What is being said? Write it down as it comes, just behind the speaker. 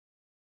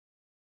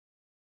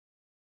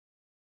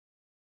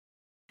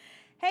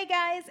Hey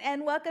guys,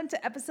 and welcome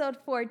to episode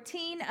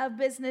 14 of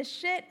Business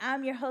Shit.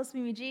 I'm your host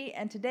Mimi G,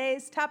 and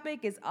today's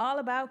topic is all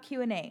about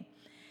Q&A.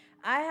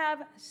 I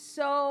have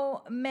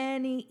so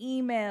many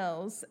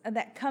emails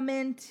that come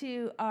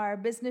into our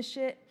Business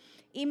Shit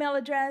email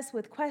address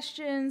with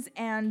questions,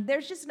 and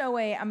there's just no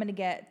way I'm going to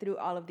get through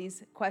all of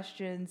these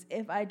questions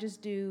if I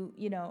just do,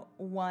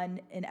 one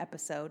an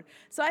episode.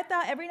 So I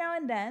thought every now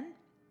and then,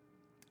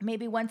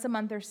 maybe once a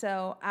month or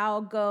so,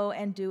 I'll go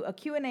and do a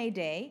Q&A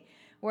day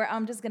where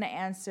I'm just going to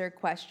answer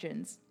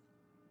questions.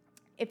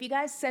 If you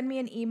guys send me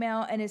an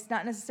email and it's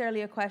not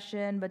necessarily a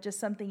question, but just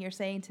something you're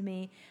saying to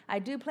me, I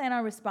do plan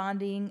on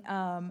responding.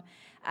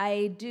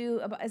 I do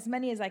about as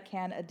many as I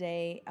can a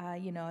day.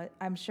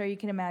 I'm sure you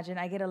can imagine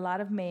I get a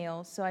lot of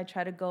mail, so I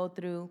try to go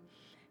through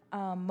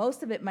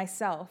most of it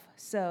myself.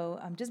 So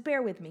just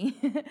bear with me.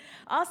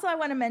 Also, I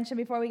want to mention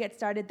before we get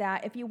started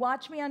that if you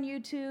watch me on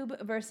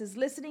YouTube versus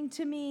listening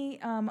to me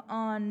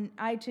on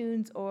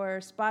iTunes or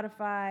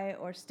Spotify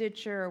or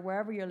Stitcher or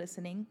wherever you're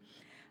listening,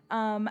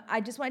 I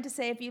just wanted to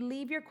say if you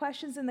leave your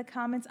questions in the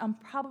comments, I'm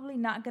probably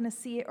not going to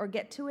see it or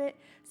get to it.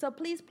 So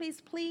please, please,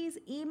 please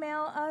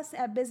email us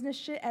at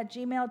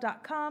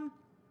businessshit@gmail.com.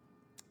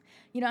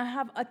 I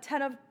have a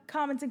ton of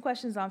comments and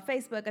questions on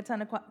Facebook, a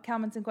ton of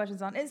comments and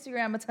questions on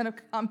Instagram, a ton of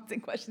comments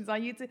and questions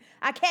on YouTube.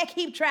 I can't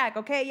keep track,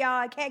 okay,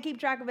 y'all? I can't keep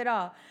track of it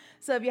all.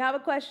 So if you have a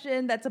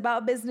question that's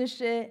about business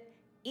shit,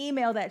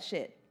 email that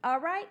shit. All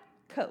right?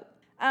 Cool.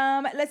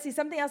 Let's see.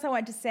 Something else I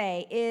wanted to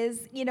say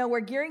is, we're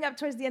gearing up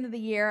towards the end of the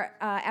year.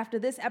 After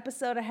this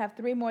episode, I have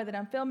 3 more that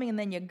I'm filming, and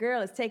then your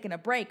girl is taking a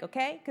break,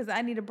 okay? Because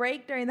I need a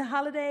break during the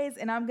holidays,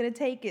 and I'm going to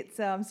take it.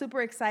 So I'm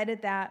super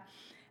excited that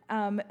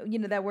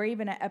that we're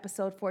even at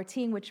episode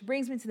 14, which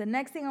brings me to the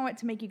next thing I want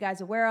to make you guys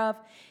aware of.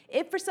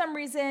 If for some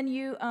reason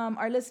you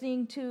are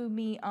listening to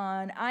me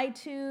on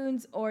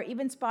iTunes or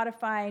even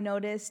Spotify, I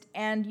noticed,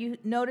 and you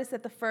notice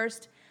that the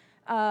first,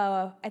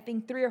 I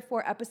think 3 or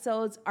 4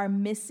 episodes are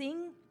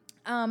missing,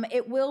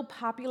 it will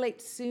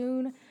populate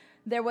soon.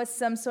 There was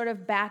some sort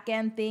of back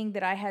end thing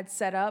that I had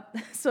set up,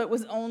 so it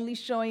was only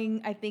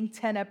showing, I think,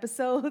 10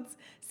 episodes.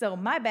 So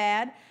my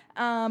bad.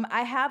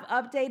 I have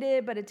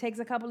updated, but it takes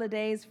a couple of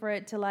days for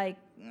it to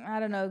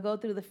go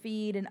through the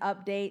feed and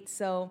update.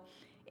 So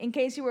in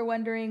case you were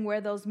wondering where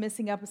those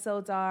missing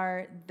episodes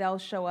are, they'll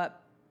show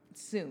up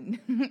soon,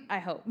 I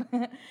hope.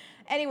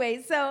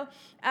 Anyway, so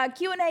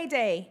Q&A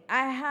day.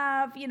 I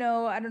have,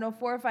 4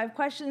 or 5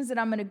 questions that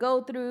I'm going to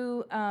go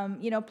through.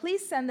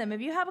 Please send them.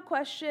 If you have a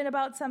question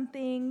about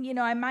something,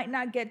 I might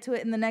not get to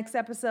it in the next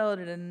episode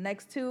or the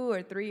next 2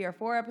 or 3 or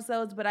 4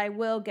 episodes, but I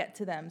will get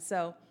to them.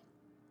 So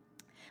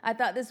I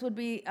thought this would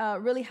be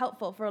really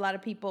helpful for a lot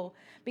of people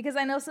because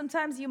I know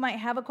sometimes you might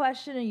have a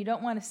question and you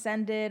don't want to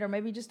send it, or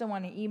maybe you just don't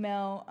want to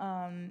email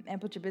and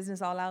put your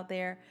business all out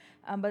there.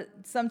 But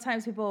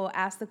sometimes people will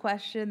ask the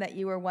question that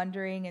you were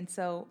wondering. And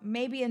so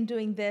maybe in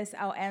doing this,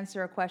 I'll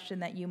answer a question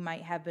that you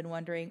might have been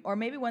wondering, or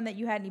maybe one that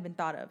you hadn't even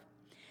thought of.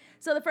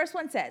 So the first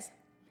one says,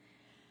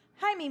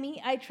 "Hi,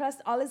 Mimi. I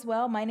trust all is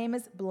well. My name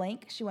is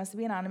blank." She wants to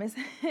be anonymous.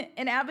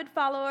 "An avid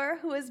follower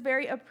who is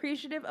very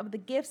appreciative of the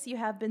gifts you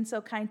have been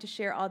so kind to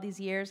share all these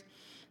years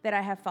that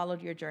I have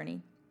followed your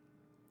journey.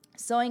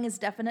 Sewing is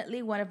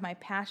definitely one of my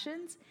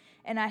passions,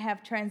 and I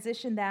have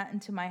transitioned that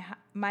into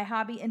my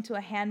hobby into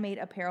a handmade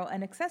apparel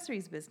and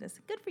accessories business.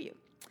 Good for you.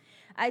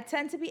 I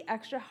tend to be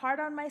extra hard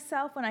on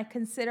myself when I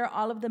consider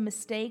all of the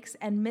mistakes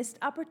and missed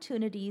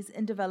opportunities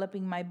in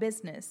developing my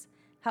business.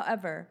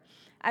 However,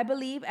 I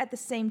believe at the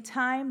same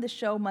time the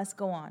show must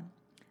go on.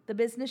 The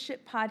Business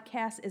Shit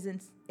podcast is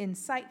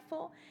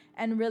insightful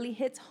and really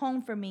hits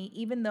home for me,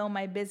 even though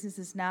my business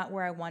is not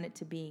where I want it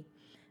to be.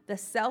 The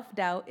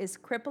self-doubt is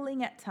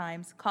crippling at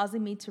times,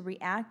 causing me to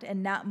react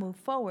and not move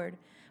forward,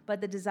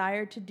 but the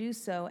desire to do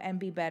so and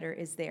be better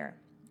is there.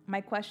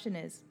 My question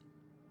is,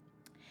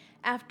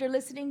 after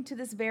listening to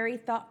this very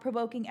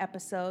thought-provoking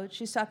episode,"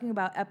 she's talking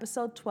about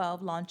episode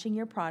 12, launching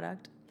your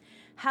product,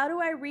 "how do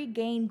I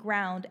regain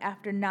ground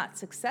after not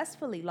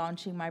successfully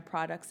launching my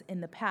products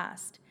in the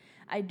past?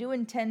 I do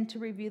intend to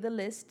review the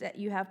list that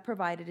you have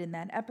provided in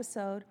that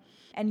episode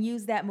and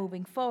use that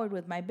moving forward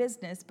with my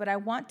business, but I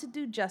want to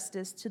do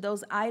justice to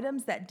those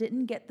items that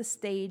didn't get the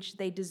stage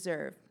they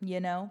deserve,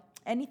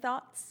 Any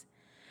thoughts?"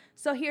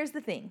 So here's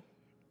the thing.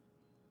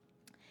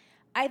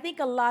 I think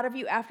a lot of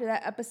you after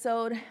that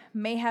episode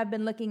may have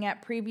been looking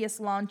at previous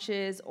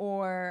launches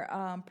or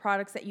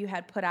products that you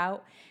had put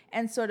out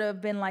and sort of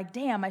been like,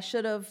 damn, I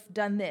should have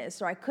done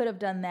this, or I could have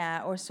done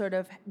that, or sort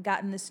of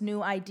gotten this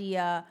new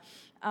idea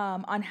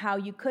on how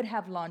you could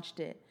have launched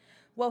it.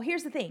 Well,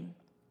 here's the thing.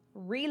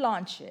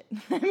 Relaunch it.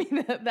 I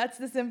mean, that's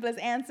the simplest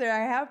answer I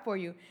have for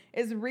you,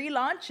 is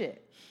relaunch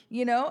it.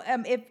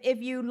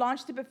 If you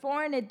launched it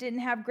before and it didn't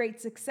have great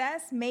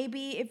success,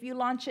 maybe if you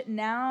launch it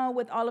now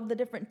with all of the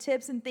different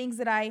tips and things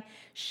that I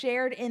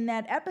shared in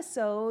that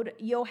episode,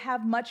 you'll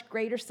have much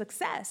greater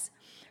success.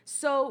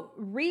 So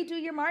redo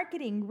your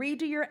marketing,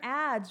 redo your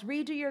ads,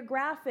 redo your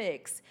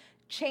graphics,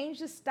 change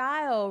the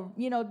style,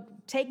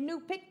 take new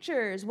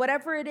pictures,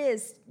 whatever it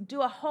is,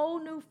 do a whole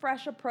new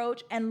fresh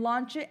approach and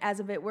launch it as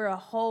if it were a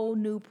whole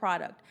new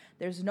product.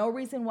 There's no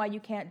reason why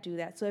you can't do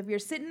that. So if you're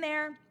sitting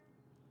there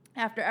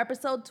after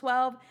episode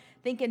 12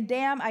 thinking,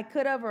 damn, I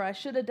could have or I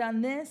should have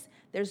done this,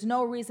 there's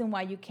no reason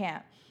why you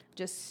can't.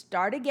 Just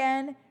start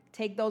again,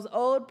 take those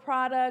old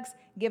products,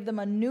 give them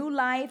a new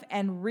life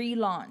and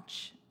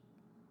relaunch.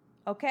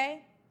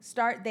 Okay?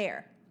 Start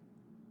there.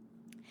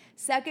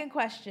 Second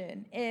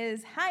question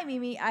is, hi,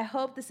 Mimi. I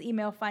hope this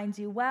email finds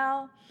you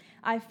well.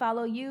 I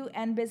follow you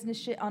and Business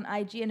Shit on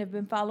IG and have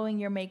been following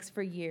your makes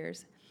for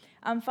years.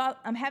 I'm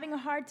having a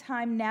hard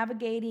time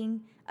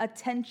navigating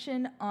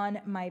attention on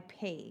my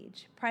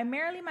page.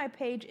 Primarily, my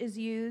page is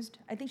used,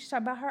 I think she's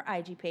talking about her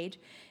IG page,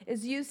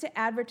 is used to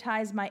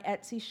advertise my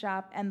Etsy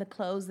shop and the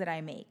clothes that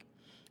I make.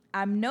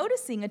 I'm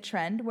noticing a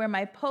trend where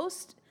my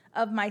post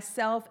of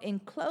myself in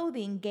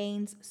clothing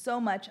gains so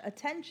much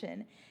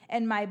attention,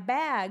 and my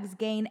bags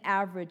gain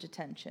average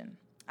attention.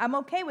 I'm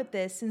okay with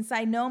this since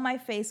I know my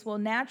face will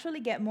naturally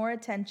get more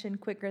attention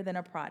quicker than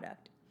a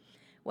product.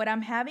 What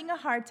I'm having a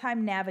hard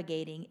time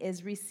navigating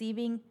is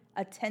receiving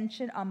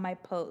attention on my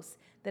posts,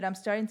 that I'm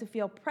starting to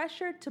feel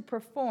pressured to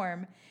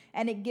perform,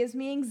 and it gives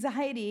me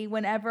anxiety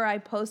whenever I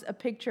post a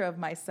picture of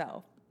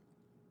myself.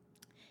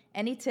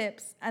 Any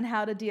tips on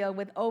how to deal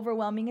with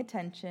overwhelming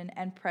attention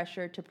and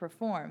pressure to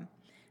perform?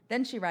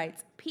 Then she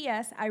writes,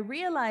 P.S. I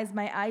realize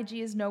my IG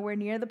is nowhere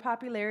near the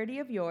popularity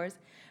of yours,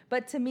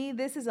 but to me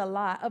this is a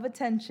lot of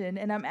attention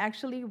and I'm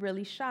actually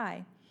really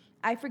shy.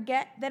 I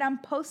forget that I'm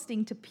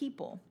posting to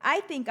people. I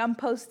think I'm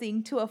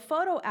posting to a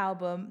photo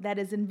album that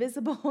is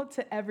invisible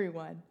to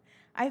everyone.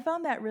 I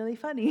found that really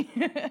funny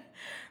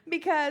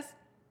because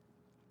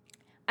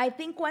I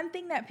think one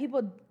thing that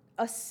people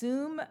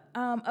assume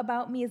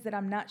about me is that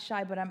I'm not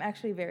shy, but I'm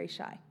actually very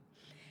shy.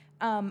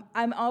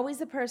 I'm always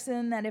a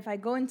person that if I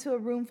go into a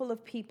room full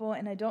of people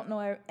and I don't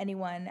know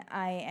anyone,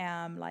 I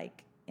am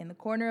like in the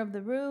corner of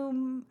the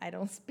room. I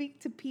don't speak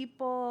to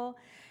people.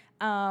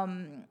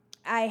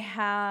 I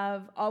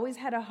have always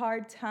had a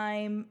hard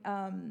time,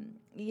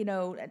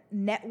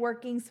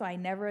 networking, so I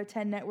never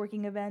attend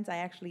networking events.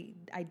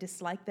 I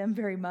dislike them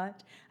very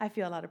much. I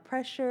feel a lot of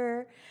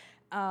pressure.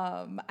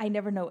 I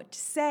never know what to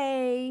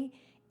say.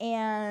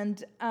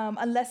 And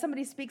unless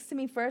somebody speaks to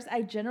me first,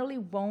 I generally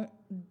won't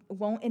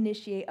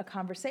initiate a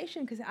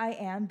conversation because I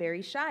am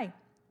very shy.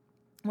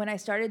 When I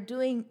started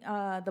doing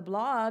the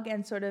blog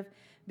and sort of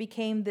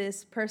became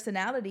this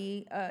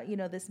personality,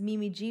 this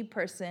Mimi G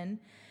person,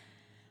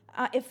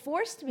 it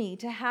forced me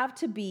to have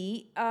to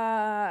be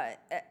an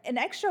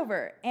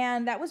extrovert,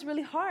 and that was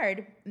really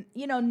hard.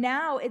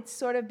 Now it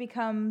sort of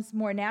becomes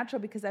more natural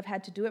because I've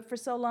had to do it for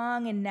so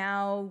long, and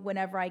now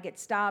whenever I get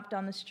stopped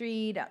on the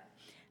street,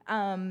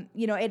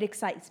 it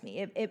excites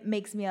me. It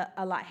makes me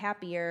a lot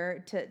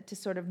happier to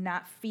sort of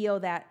not feel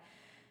that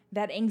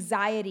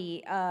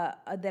anxiety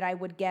that I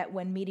would get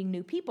when meeting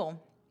new people.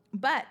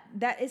 But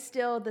that is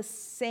still the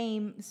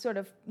same sort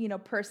of,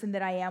 person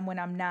that I am when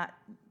I'm not,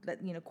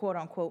 quote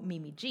unquote,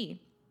 Mimi G.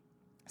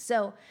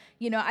 So,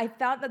 I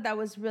thought that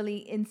was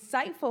really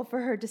insightful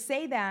for her to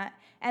say that.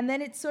 And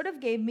then it sort of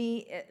gave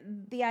me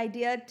the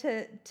idea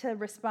to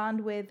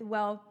respond with,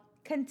 well,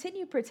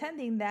 continue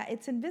pretending that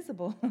it's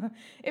invisible.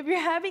 If you're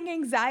having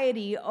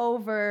anxiety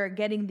over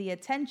getting the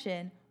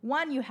attention,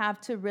 one, you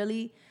have to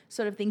really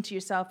sort of think to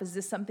yourself, is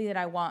this something that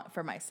I want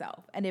for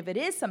myself? And if it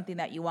is something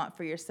that you want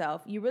for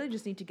yourself, you really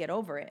just need to get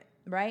over it,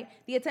 right?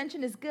 The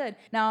attention is good.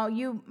 Now,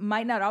 you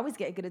might not always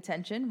get good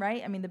attention,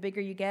 right? I mean, the bigger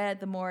you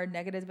get, the more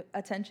negative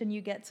attention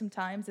you get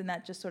sometimes, and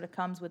that just sort of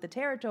comes with the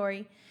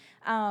territory.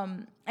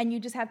 And you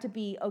just have to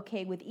be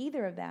okay with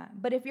either of that.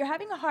 But if you're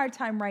having a hard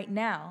time right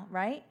now,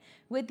 right,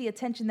 with the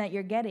attention that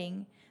you're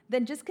getting,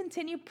 then just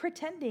continue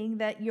pretending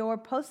that you're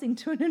posting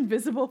to an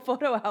invisible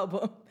photo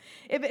album.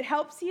 If it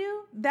helps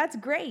you, that's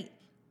great.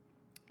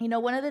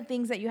 One of the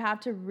things that you have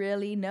to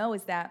really know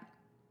is that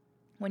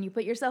when you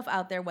put yourself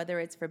out there,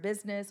 whether it's for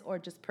business or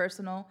just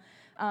personal,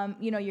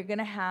 you're going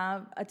to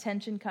have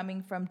attention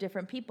coming from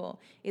different people,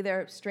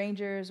 either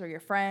strangers or your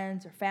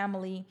friends or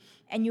family.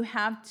 And you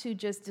have to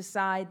just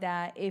decide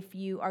that if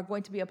you are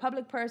going to be a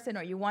public person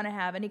or you want to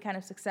have any kind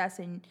of success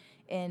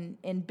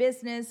in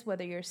business,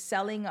 whether you're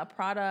selling a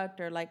product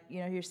or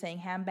you're saying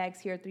handbags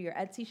here through your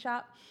Etsy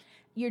shop,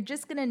 you're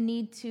just going to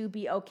need to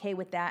be okay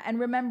with that. And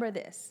remember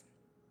this,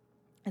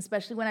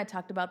 especially when I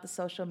talked about the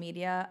social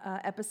media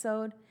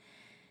episode,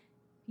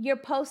 you're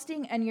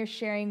posting and you're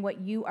sharing what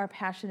you are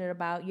passionate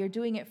about. You're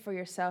doing it for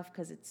yourself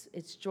because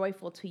it's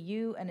joyful to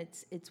you and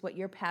it's what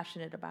you're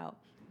passionate about.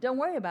 Don't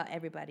worry about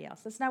everybody else.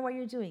 That's not why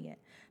you're doing it.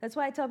 That's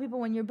why I tell people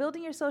when you're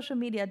building your social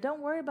media,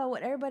 don't worry about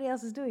what everybody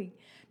else is doing.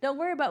 Don't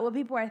worry about what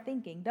people are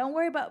thinking. Don't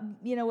worry about,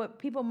 what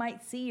people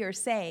might see or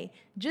say.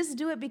 Just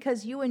do it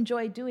because you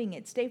enjoy doing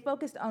it. Stay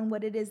focused on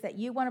what it is that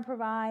you want to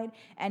provide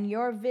and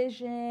your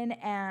vision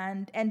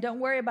and don't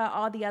worry about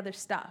all the other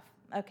stuff,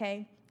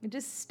 okay?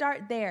 Just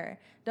start there.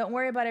 Don't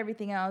worry about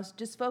everything else.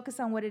 Just focus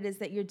on what it is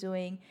that you're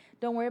doing.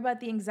 Don't worry about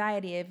the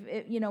anxiety. If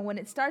it, when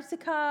it starts to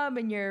come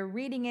and you're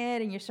reading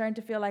it and you're starting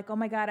to feel like, oh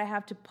my God, I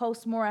have to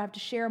post more, I have to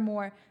share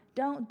more,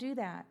 don't do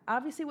that.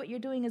 Obviously, what you're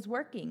doing is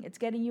working. It's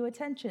getting you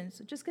attention.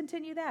 So just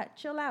continue that.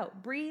 Chill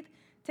out. Breathe.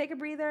 Take a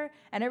breather.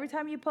 And every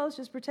time you post,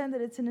 just pretend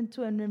that it's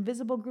into an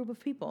invisible group of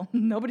people.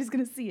 Nobody's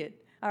going to see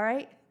it. All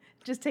right?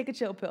 Just take a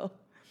chill pill.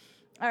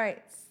 All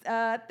right.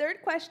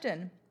 Third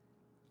question.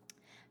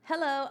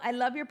 Hello, I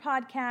love your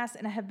podcast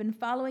and I have been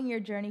following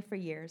your journey for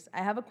years.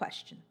 I have a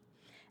question.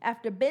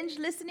 After binge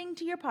listening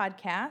to your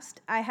podcast,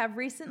 I have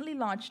recently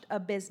launched a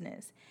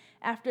business.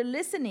 After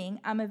listening,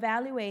 I'm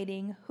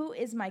evaluating who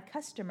is my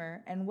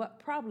customer and what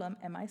problem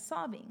am I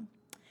solving.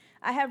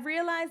 I have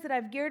realized that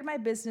I've geared my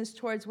business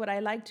towards what I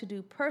like to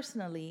do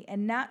personally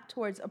and not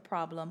towards a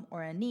problem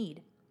or a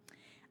need.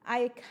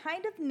 I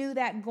kind of knew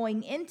that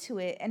going into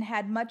it and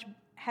had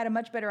a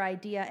much better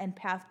idea and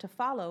path to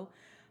follow,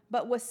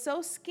 but was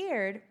so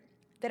scared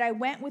that I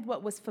went with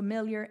what was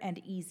familiar and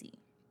easy.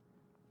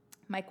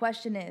 My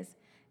question is,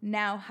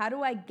 now how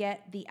do I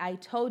get the I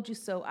told you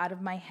so out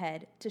of my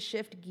head to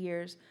shift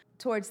gears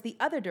towards the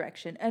other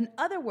direction? In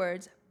other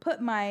words,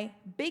 put my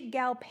big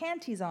gal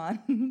panties on,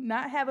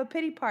 not have a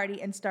pity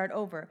party and start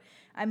over.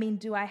 I mean,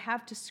 do I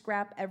have to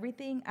scrap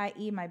everything,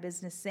 i.e. my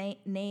business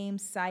name,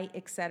 site,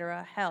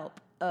 etc.? Help.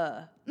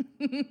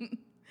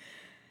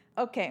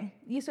 Okay,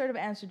 you sort of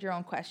answered your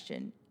own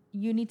question.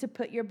 You need to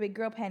put your big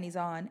girl panties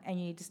on and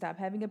you need to stop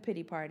having a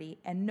pity party.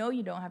 And no,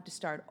 you don't have to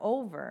start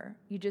over.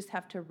 You just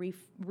have to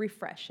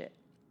refresh it.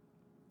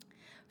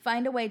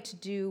 Find a way to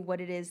do what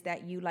it is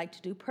that you like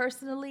to do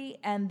personally,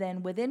 and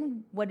then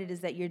within what it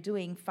is that you're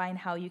doing, find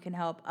how you can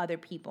help other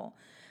people.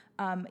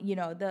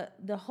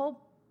 The whole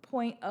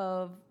point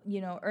of,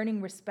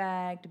 earning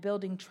respect,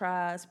 building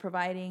trust,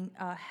 providing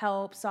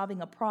help,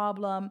 solving a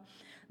problem,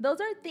 those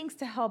are things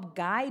to help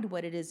guide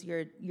what it is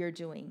you're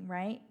doing,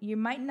 right? You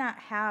might not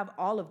have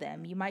all of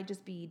them. You might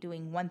just be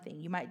doing one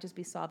thing. You might just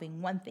be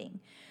solving one thing.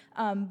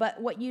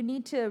 But what you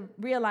need to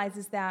realize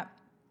is that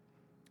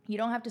you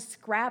don't have to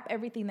scrap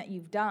everything that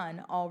you've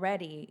done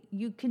already.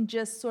 You can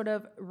just sort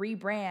of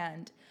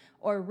rebrand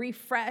or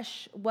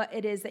refresh what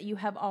it is that you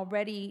have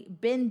already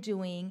been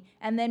doing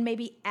and then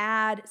maybe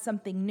add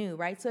something new,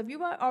 right? So if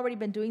you've already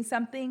been doing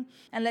something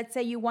and let's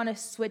say you want to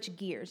switch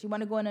gears, you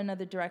want to go in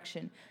another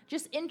direction,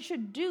 just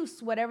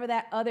introduce whatever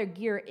that other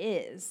gear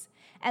is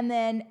and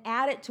then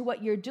add it to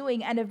what you're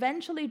doing and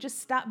eventually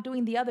just stop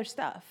doing the other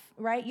stuff,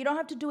 right? You don't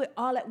have to do it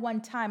all at one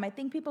time. I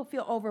think people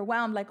feel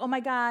overwhelmed like, oh my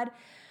God,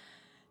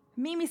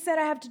 Mimi said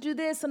I have to do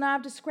this, so now I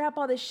have to scrap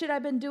all this shit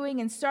I've been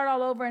doing and start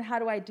all over, and how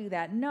do I do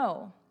that?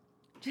 No.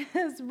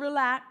 Just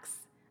relax,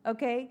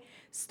 okay?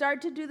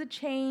 Start to do the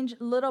change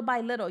little by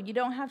little. You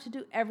don't have to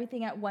do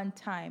everything at one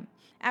time.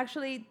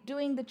 Actually,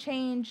 doing the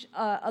change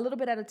a little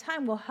bit at a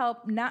time will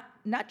help not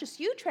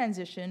just you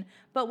transition,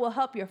 but will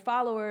help your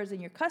followers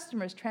and your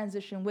customers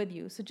transition with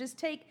you. So just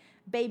take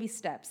baby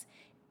steps.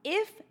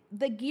 If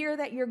the gear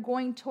that you're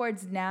going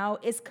towards now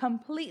is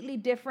completely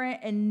different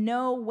and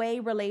no way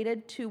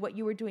related to what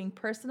you were doing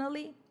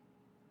personally,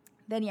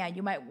 then yeah,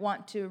 you might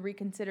want to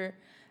reconsider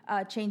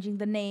changing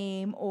the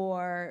name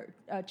or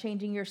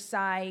changing your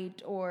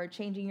site or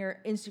changing your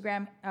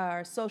Instagram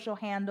or social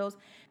handles.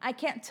 I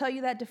can't tell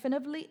you that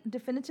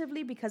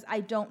definitively because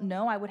I don't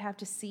know. I would have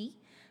to see,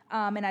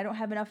 and I don't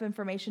have enough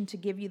information to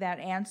give you that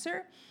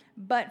answer.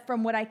 But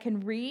from what I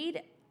can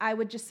read, I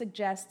would just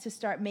suggest to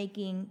start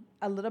making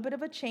a little bit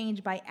of a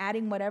change by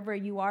adding whatever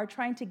you are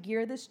trying to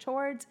gear this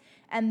towards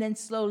and then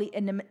slowly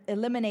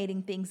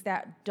eliminating things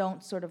that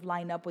don't sort of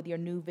line up with your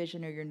new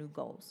vision or your new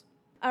goals.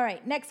 All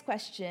right, next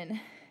question.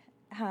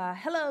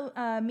 Hello,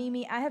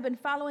 Mimi. I have been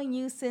following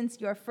you since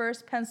your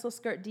first pencil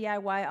skirt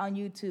DIY on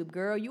YouTube.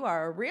 Girl, you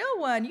are a real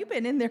one. You've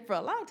been in there for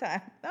a long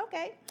time.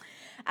 Okay.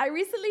 I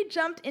recently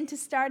jumped into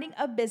starting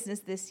a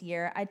business this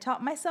year. I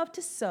taught myself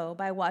to sew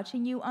by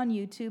watching you on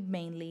YouTube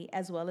mainly,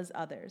 as well as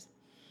others.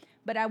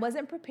 But I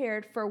wasn't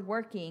prepared for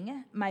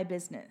working my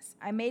business.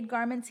 I made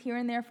garments here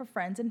and there for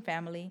friends and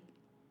family.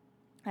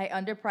 I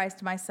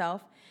underpriced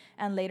myself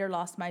and later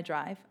lost my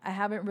drive. I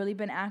haven't really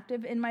been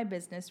active in my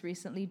business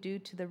recently due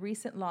to the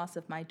recent loss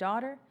of my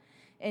daughter,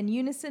 in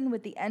unison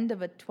with the end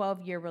of a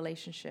 12-year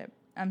relationship.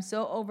 I'm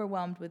so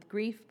overwhelmed with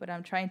grief, but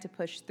I'm trying to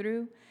push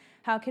through.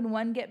 How can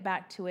one get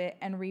back to it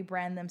and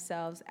rebrand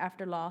themselves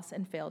after loss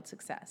and failed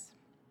success?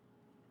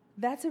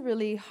 That's a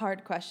really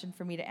hard question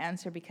for me to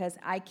answer because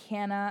I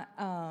cannot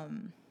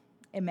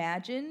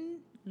imagine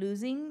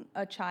losing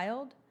a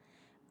child.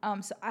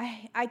 So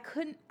I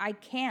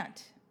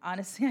can't,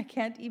 honestly, I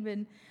can't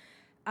even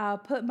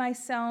put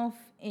myself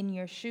in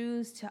your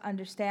shoes to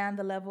understand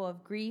the level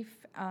of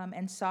grief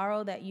and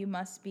sorrow that you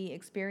must be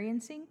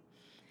experiencing.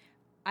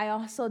 I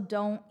also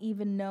don't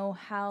even know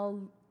how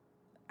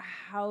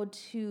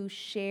to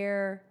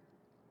share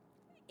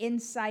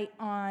insight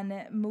on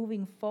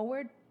moving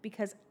forward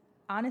because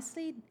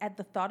honestly, at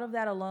the thought of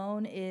that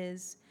alone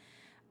is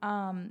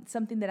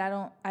something that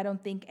I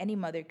don't think any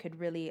mother could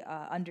really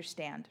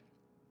understand.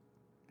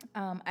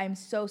 I'm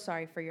so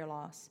sorry for your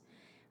loss.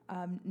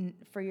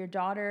 for your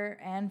daughter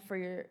and for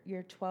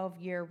your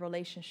 12-year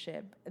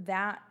relationship,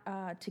 that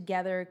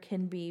together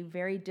can be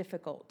very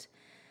difficult.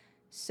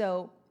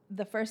 So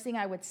the first thing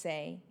I would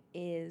say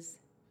is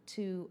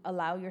to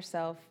allow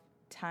yourself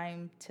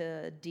time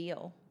to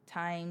deal,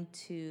 time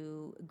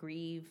to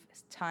grieve,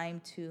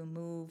 time to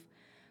move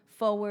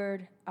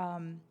forward,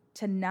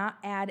 to not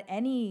add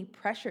any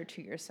pressure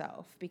to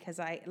yourself, because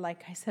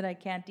like I said, I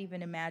can't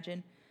even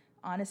imagine,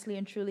 honestly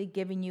and truly,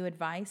 giving you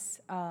advice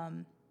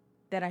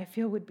that I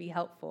feel would be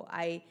helpful.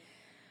 I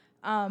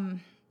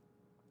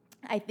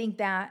think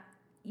that,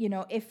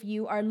 if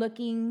you are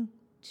looking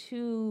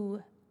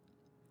to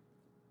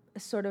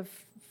sort of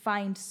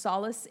find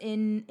solace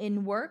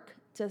in work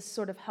to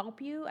sort of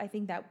help you, I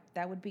think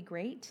that would be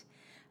great.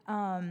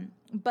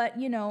 But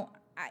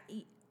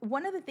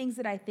one of the things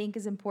that I think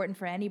is important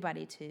for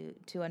anybody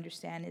to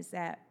understand is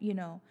that,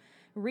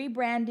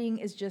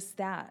 rebranding is just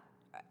that.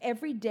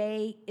 Every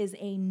day is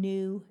a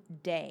new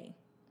day.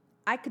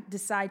 I could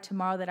decide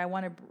tomorrow that I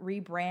want to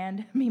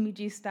rebrand Mimi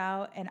G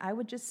Style, and I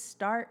would just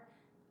start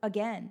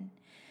again.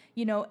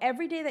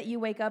 Every day that you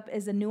wake up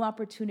is a new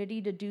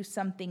opportunity to do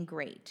something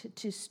great,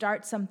 to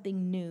start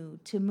something new,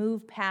 to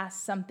move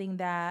past something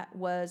that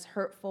was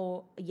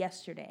hurtful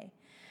yesterday.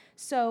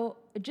 So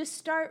just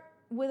start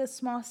with a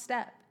small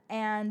step.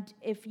 And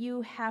if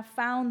you have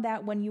found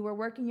that when you were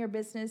working your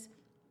business,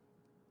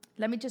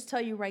 let me just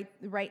tell you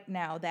right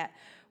now that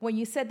when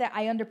you said that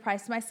I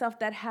underpriced myself,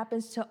 that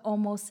happens to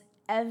almost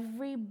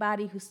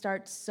everybody who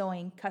starts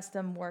sewing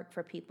custom work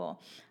for people.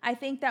 I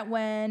think that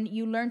when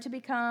you learn to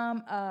become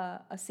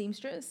a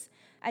seamstress,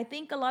 I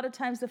think a lot of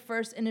times the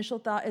first initial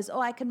thought is,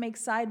 I can make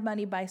side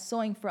money by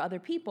sewing for other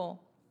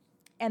people.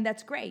 And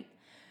that's great.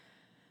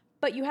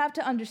 But you have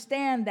to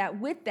understand that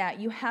with that,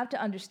 you have to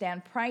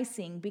understand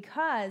pricing,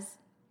 because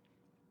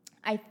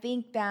I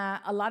think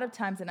that a lot of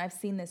times, and I've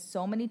seen this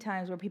so many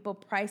times, where people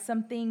price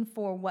something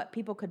for what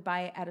people could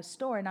buy at a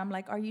store. And I'm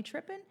like, are you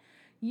tripping?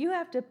 You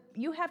have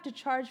to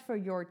charge for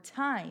your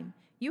time.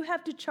 You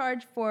have to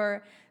charge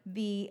for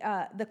the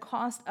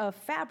cost of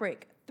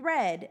fabric,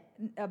 thread,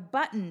 a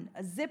button,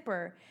 a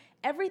zipper.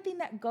 Everything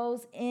that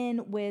goes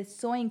in with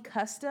sewing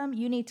custom,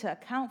 you need to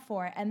account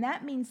for. And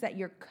that means that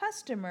your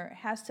customer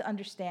has to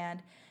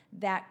understand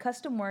that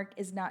custom work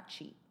is not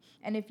cheap.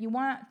 And if you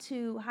want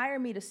to hire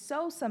me to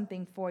sew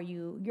something for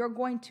you, you're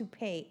going to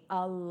pay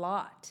a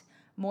lot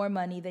more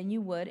money than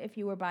you would if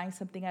you were buying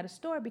something at a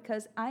store,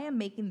 because I am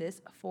making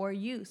this for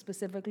you,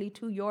 specifically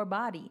to your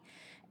body,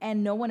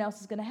 and no one else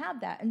is going to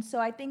have that. And so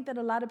I think that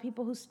a lot of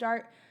people who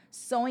start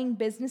sewing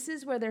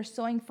businesses where they're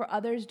sewing for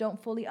others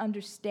don't fully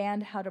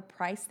understand how to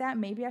price that.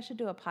 Maybe I should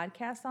do a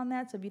podcast on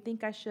that. So if you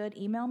think I should,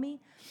 email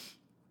me.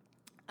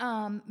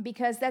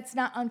 Because that's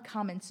not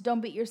uncommon. So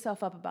don't beat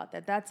yourself up about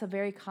that. That's a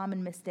very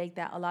common mistake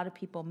that a lot of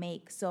people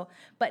make. So,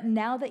 but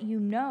now that you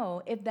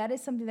know, if that is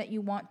something that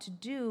you want to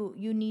do,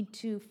 you need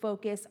to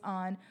focus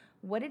on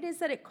what it is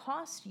that it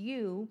costs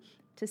you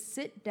to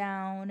sit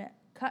down,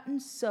 cut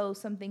and sew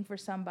something for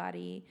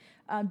somebody,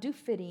 do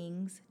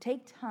fittings,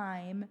 take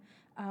time,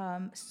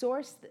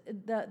 source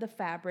the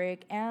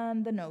fabric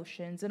and the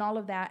notions and all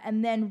of that,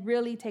 and then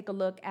really take a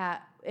look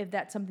at if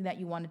that's something that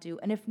you want to do.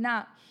 And if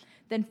not,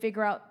 then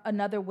figure out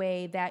another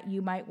way that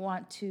you might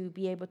want to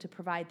be able to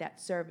provide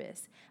that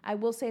service. I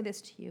will say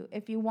this to you.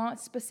 If you want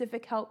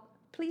specific help,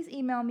 please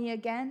email me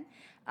again,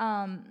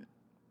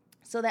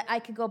 so that I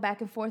could go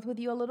back and forth with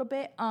you a little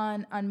bit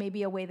on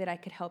maybe a way that I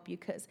could help you.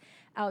 Because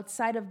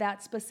outside of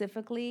that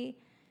specifically,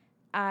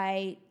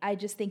 I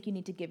just think you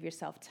need to give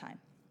yourself time.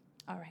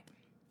 All right.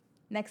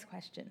 Next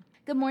question.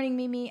 Good morning,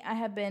 Mimi. I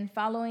have been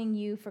following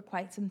you for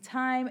quite some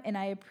time, and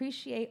I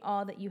appreciate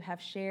all that you have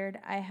shared.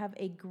 I had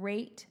a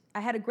great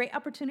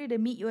opportunity to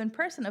meet you in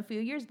person a few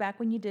years back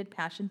when you did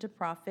Passion to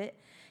Profit,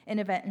 an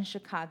event in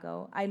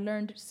Chicago. I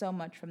learned so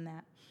much from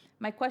that.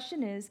 My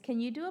question is,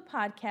 can you do a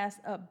podcast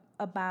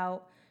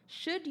about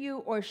should you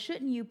or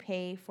shouldn't you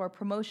pay for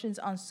promotions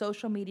on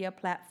social media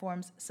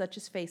platforms such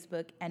as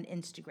Facebook and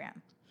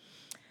Instagram?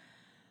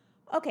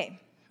 Okay.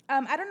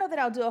 I don't know that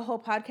I'll do a whole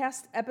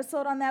podcast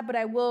episode on that, but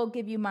I will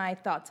give you my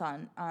thoughts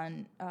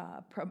on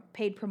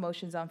paid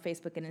promotions on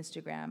Facebook and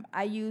Instagram.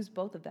 I use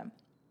both of them.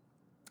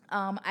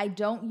 I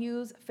don't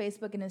use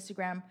Facebook and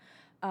Instagram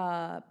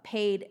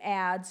paid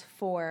ads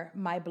for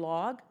my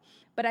blog,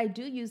 but I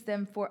do use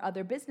them for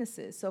other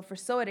businesses. So for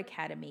Sew It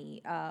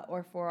Academy,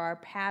 or for our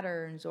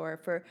patterns, or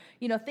for,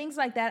 things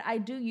like that, I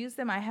do use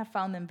them. I have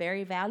found them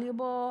very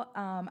valuable.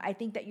 I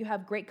think that you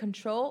have great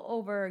control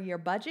over your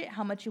budget,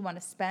 how much you want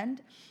to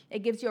spend. It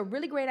gives you a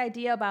really great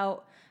idea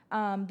about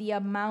the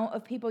amount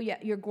of people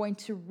you're going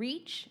to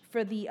reach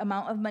for the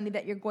amount of money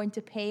that you're going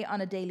to pay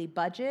on a daily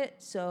budget.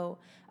 So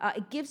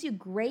it gives you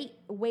great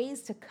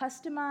ways to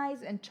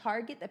customize and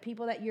target the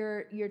people that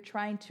you're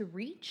trying to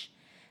reach.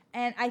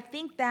 And I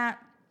think that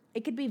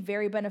it could be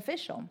very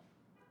beneficial.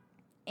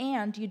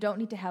 And you don't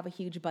need to have a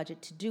huge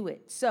budget to do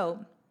it.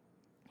 So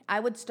I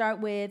would start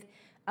with,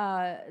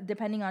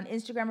 depending on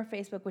Instagram or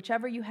Facebook,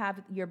 whichever you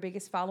have your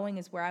biggest following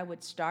is where I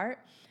would start.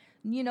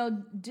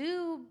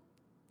 Do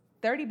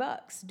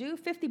 $30, do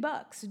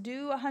 $50,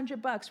 do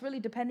 $100, really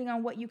depending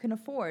on what you can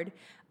afford,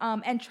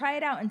 and try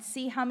it out and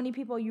see how many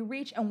people you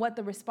reach and what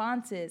the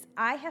response is.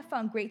 I have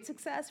found great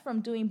success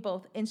from doing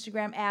both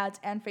Instagram ads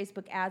and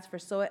Facebook ads for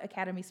Sew It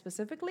Academy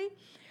specifically.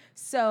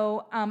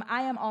 So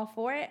I am all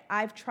for it.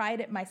 I've tried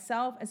it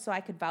myself, and so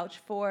I could vouch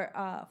for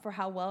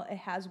how well it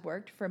has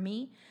worked for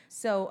me.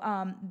 So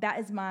that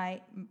is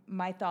my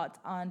thoughts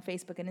on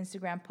Facebook and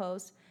Instagram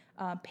posts,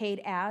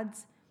 paid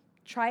ads.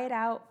 Try it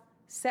out.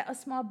 Set a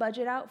small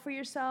budget out for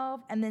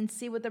yourself and then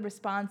see what the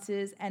response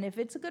is. And if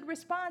it's a good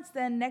response,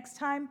 then next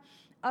time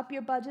up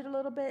your budget a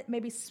little bit,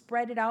 maybe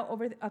spread it out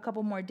over a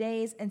couple more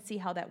days and see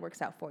how that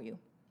works out for you.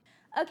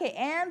 Okay,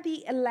 and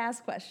the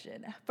last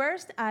question.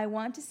 First, I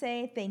want to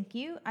say thank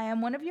you. I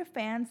am one of your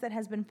fans that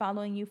has been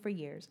following you for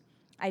years.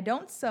 I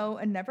don't sew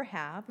and never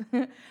have,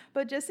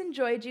 but just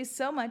enjoyed you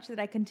so much that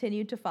I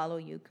continue to follow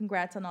you.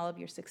 Congrats on all of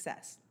your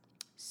success.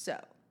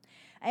 So,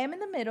 I am in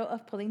the middle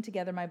of pulling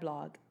together my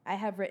blog. I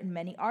have written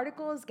many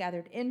articles,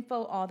 gathered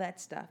info, all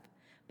that stuff.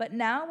 But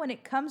now when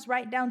it comes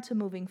right down to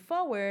moving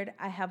forward,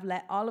 I have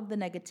let all of the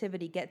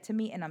negativity get to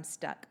me and I'm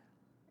stuck.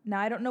 Now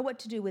I don't know what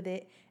to do with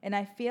it, and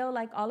I feel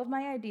like all of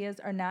my ideas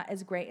are not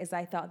as great as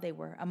I thought they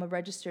were. I'm a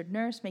registered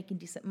nurse making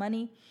decent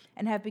money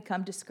and have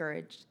become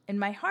discouraged. In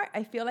my heart,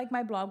 I feel like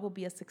my blog will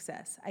be a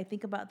success. I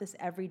think about this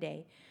every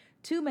day,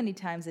 too many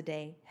times a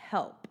day.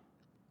 Help.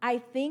 I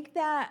think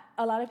that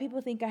a lot of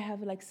people think I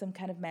have like some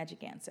kind of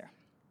magic answer.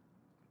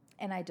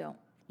 And I don't.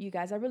 You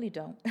guys, I really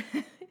don't.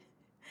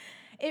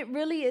 It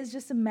really is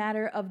just a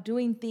matter of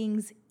doing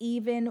things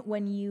even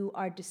when you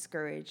are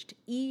discouraged,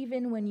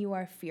 even when you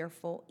are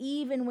fearful,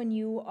 even when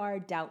you are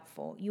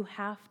doubtful. You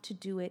have to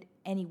do it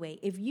anyway.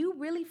 If you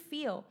really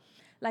feel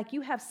like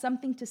you have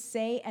something to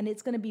say and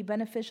it's going to be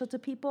beneficial to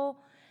people,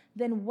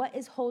 then what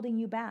is holding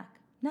you back?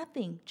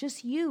 Nothing.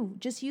 Just you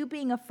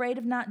being afraid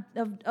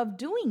of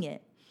doing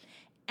it.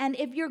 And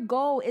if your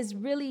goal is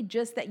really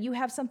just that you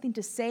have something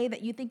to say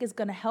that you think is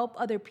going to help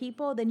other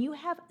people, then you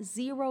have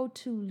zero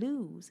to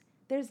lose.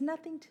 There's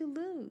nothing to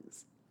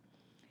lose.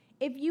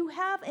 If you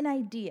have an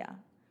idea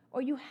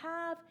or you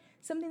have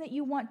something that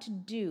you want to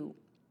do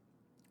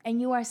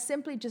and you are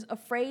simply just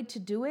afraid to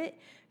do it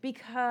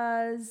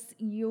because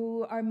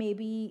you are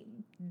maybe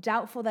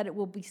doubtful that it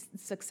will be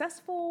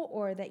successful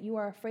or that you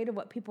are afraid of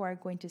what people are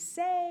going to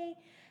say,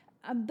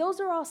 those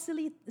are all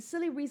silly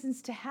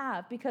reasons to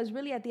have, because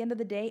really at the end of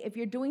the day, if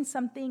you're doing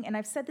something, and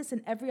I've said this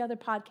in every other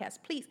podcast,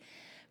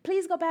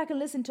 please go back and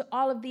listen to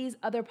all of these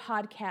other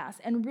podcasts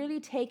and really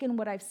take in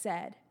what I've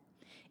said.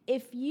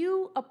 If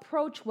you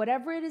approach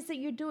whatever it is that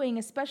you're doing,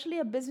 especially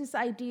a business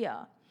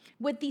idea,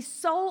 with the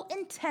sole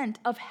intent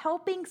of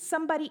helping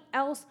somebody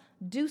else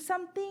do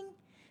something,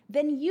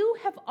 then you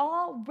have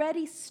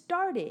already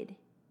started,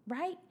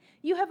 right?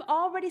 You have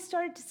already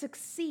started to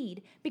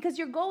succeed because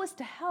your goal is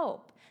to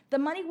help. The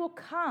money will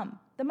come.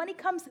 The money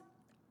comes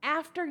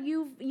after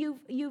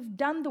you've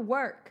done the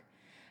work.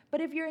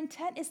 But if your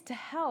intent is to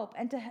help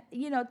and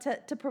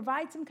to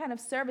provide some kind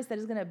of service that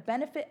is going to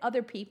benefit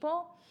other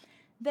people,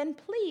 then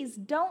please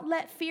don't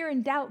let fear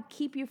and doubt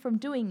keep you from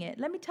doing it.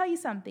 Let me tell you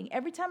something.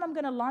 Every time I'm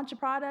going to launch a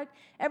product,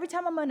 every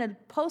time I'm going to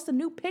post a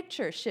new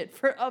picture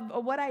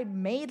of what I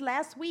made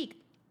last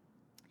week,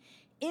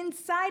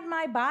 inside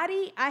my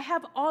body, I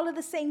have all of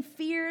the same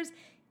fears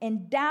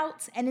and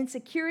doubts and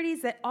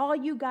insecurities that all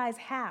you guys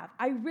have.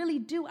 I really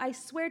do. I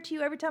swear to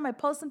you, every time I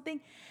post something,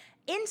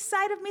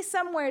 inside of me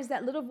somewhere is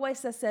that little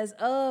voice that says,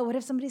 oh, what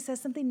if somebody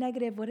says something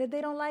negative? What if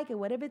they don't like it?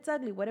 What if it's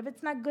ugly? What if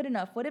it's not good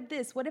enough? What if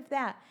this? What if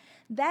that?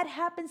 That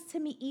happens to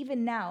me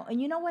even now. And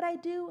you know what I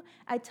do?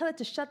 I tell it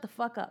to shut the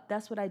fuck up.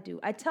 That's what I do.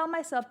 I tell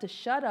myself to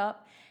shut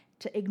up,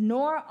 to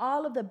ignore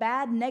all of the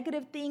bad,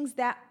 negative things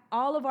that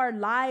all of our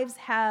lives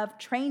have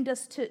trained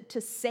us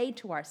to say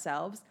to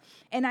ourselves.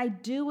 And I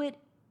do it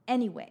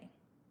anyway.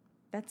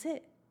 That's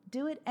it.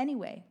 Do it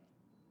anyway.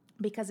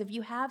 Because if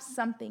you have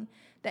something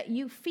that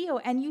you feel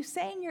and you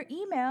say in your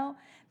email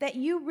that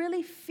you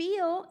really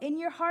feel in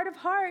your heart of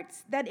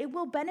hearts that it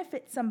will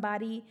benefit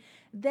somebody,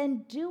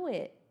 then do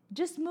it.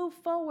 Just move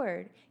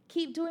forward.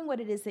 Keep doing what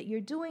it is that you're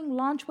doing.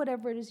 Launch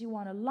whatever it is you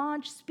want to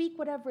launch. Speak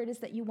whatever it is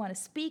that you want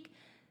to speak.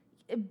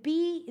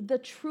 Be the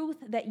truth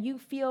that you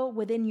feel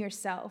within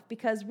yourself,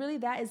 because really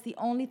that is the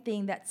only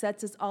thing that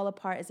sets us all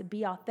apart, is to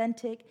be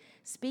authentic,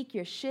 speak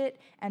your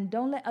shit, and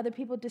don't let other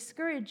people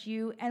discourage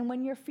you. And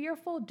when you're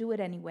fearful, do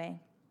it anyway.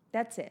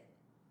 That's it.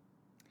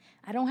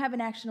 I don't have an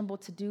actionable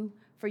to do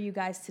for you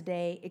guys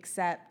today,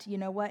 except, you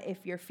know what? If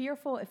you're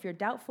fearful, if you're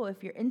doubtful,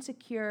 if you're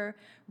insecure,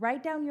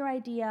 write down your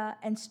idea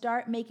and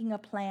start making a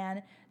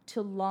plan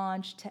to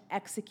launch, to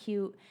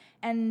execute.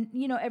 And,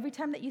 every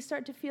time that you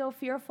start to feel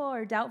fearful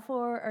or doubtful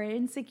or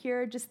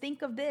insecure, just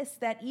think of this,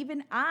 that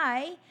even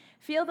I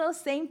feel those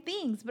same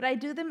things, but I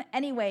do them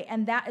anyway.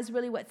 And that is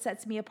really what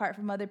sets me apart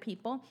from other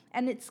people.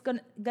 And it's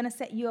gonna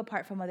set you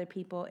apart from other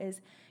people,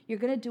 is you're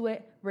gonna do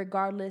it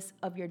regardless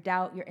of your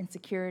doubt, your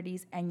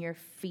insecurities, and your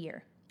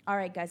fear. All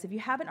right, guys, if you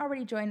haven't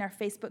already joined our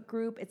Facebook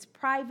group, it's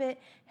private.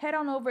 Head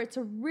on over. It's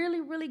a really,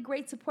 really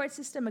great support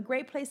system, a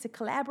great place to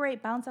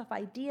collaborate, bounce off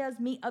ideas,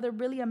 meet other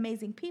really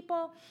amazing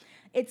people.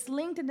 It's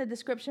linked in the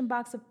description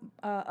box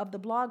of the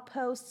blog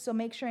post, so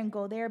make sure and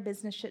go there,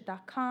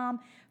 businessshit.com.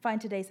 Find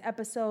today's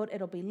episode.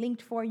 It'll be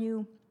linked for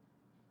you.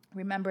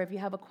 Remember, if you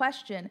have a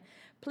question,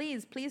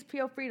 please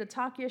feel free to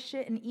talk your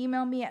shit and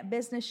email me at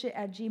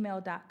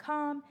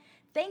businessshit@gmail.com.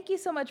 Thank you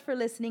so much for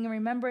listening. And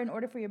remember, in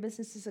order for your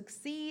business to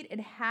succeed, it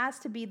has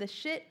to be the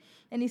shit.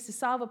 It needs to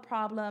solve a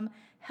problem,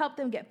 help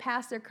them get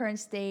past their current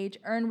stage,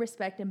 earn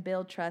respect, and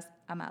build trust.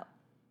 I'm out.